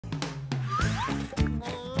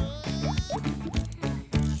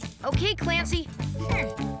Okay, Clancy.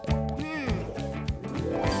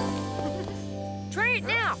 Try it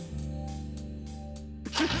now.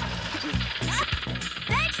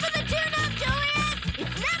 Thanks for the tune-up, Julius!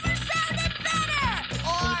 It's never sounded better!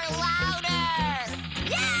 Or louder!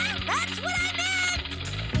 Yeah, that's what I meant!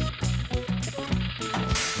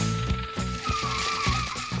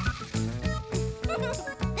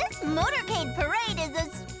 This motorcade parade is a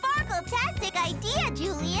sparkle-tastic idea,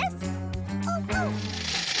 Julius.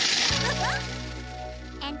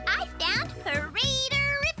 And I found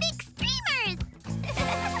parade-erific streamers!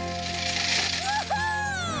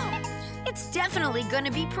 Woohoo! It's definitely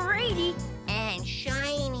gonna be parade-y. And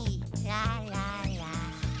shiny. La, la, la.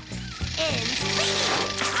 And speedy!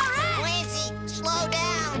 All right! Clancy, slow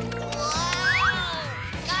down. Whoa!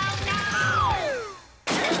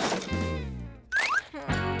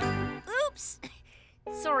 Oh, Oops.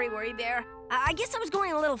 Sorry, Worry Bear. I guess I was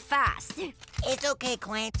going a little fast. no! It's okay,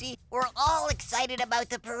 Clancy. We're all excited about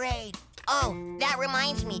the parade. Oh, that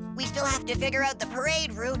reminds me. We still have to figure out the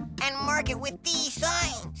parade route and mark it with these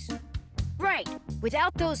signs. Right.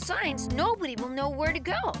 Without those signs, nobody will know where to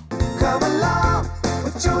go. Come along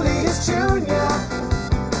with Julius Jr.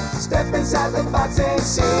 Step inside the box and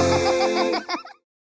see.